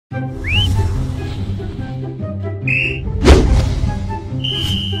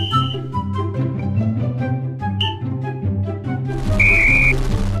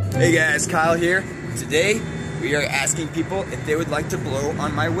Hey guys, Kyle here. Today we are asking people if they would like to blow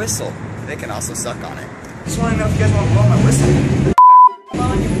on my whistle. They can also suck on it. Just want to know if you guys want to blow on my whistle.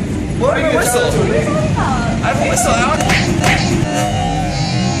 Blow on my whistle. I have a whistle out.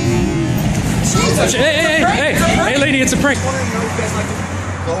 Hey, lady, it's a prank. I want to know if you guys like to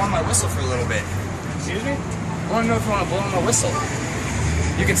blow on my whistle for a little bit. Excuse me? I want to know if you want to blow on my whistle.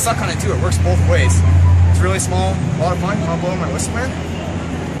 You can suck on it too. It works both ways. It's really small, a lot of fun. You want to blow on my whistle, man?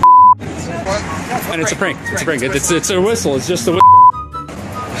 And it's a prank. It's a prank. It's a whistle. It's just a whistle.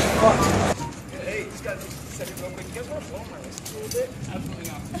 Hey, just got a second real quick. You guys want to blow on my whistle a little bit? Absolutely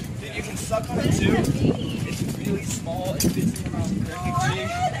not. Dude, you can suck on it too. It's really small. It fits in your mouth perfectly.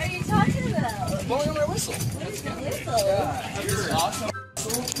 What are you talking about? Blowing on my whistle. What's the whistle? Yeah, it's an awesome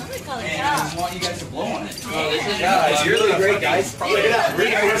whistle. I'm gonna call it And out. I just want you guys to blow on it. Yeah, you're really great, guys. Check it out.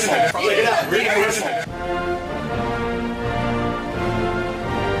 Read my whistle. Check it out. Read my whistle.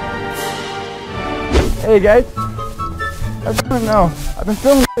 Hey guys, I just want to know, I've been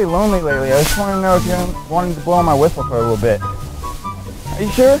feeling really lonely lately. I just want to know if you wanted to blow on my whistle for a little bit. Are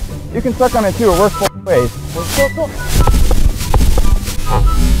you sure? You can suck on it too, it works both ways.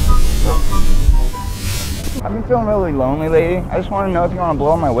 I've been feeling really lonely lately. I just want to know if you want to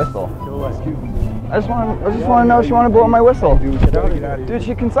blow on my whistle. I just want to know if you want to blow on my whistle. Dude,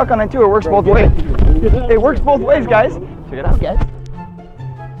 she can suck on it too, it works both ways. It works both ways, guys. Check it out, guys.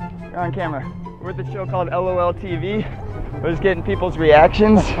 You're on camera. We're at the show called Elloel TV. We're just getting people's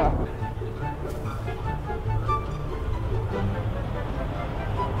reactions.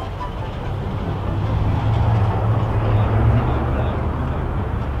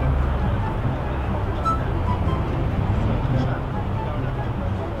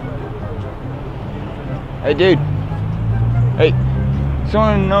 Hey dude. Hey. Just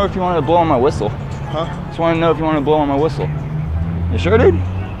want to know if you want to blow on my whistle. Huh? Just want to know if you want to blow on my whistle. You sure, dude?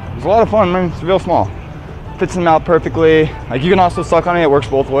 It's a lot of fun, man. It's real small. Fits in the mouth perfectly. Like, you can also suck on it. It works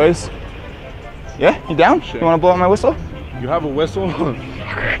both ways. Yeah? You down? You want to blow on my whistle? You have a whistle? You're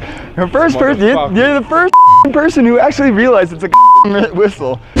the first person. You're the first person who actually realized it's a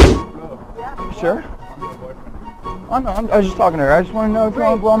whistle. Sure? Oh, no, I was just talking to her. I just want to know if you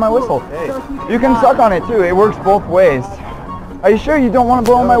want to blow on my whistle. Hey. You can suck on it too. It works both ways. Are you sure you don't want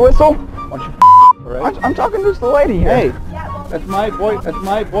to blow on my whistle? I'm talking to the lady. Hey. That's my boy, that's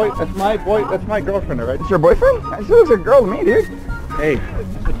my boy, that's my boy, that's my girlfriend, alright? It's your boyfriend? She looks like a girl to me, dude. Hey.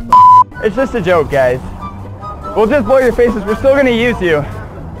 It's just a joke, guys. We'll just blow your faces. We're still gonna use you.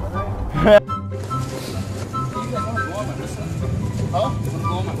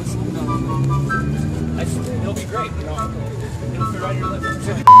 It'll be great, you know. It'll fit right in your lips.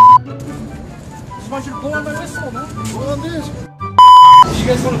 Just want you to blow on my whistle, man. Blow on this. You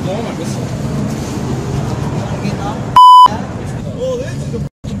guys want to blow on my whistle? Oh, this is a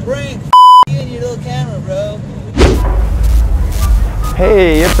prank. You and your little camera, bro.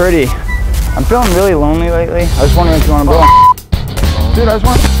 Hey, you're pretty. I'm feeling really lonely lately. I was wondering if you want to blow. Dude, I just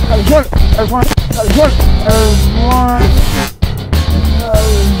want. Hey, check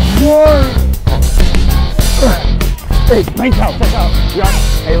out.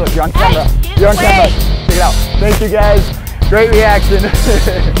 Hey, look, you're on camera. You're on camera. Check it out. Thank you guys. Great reaction.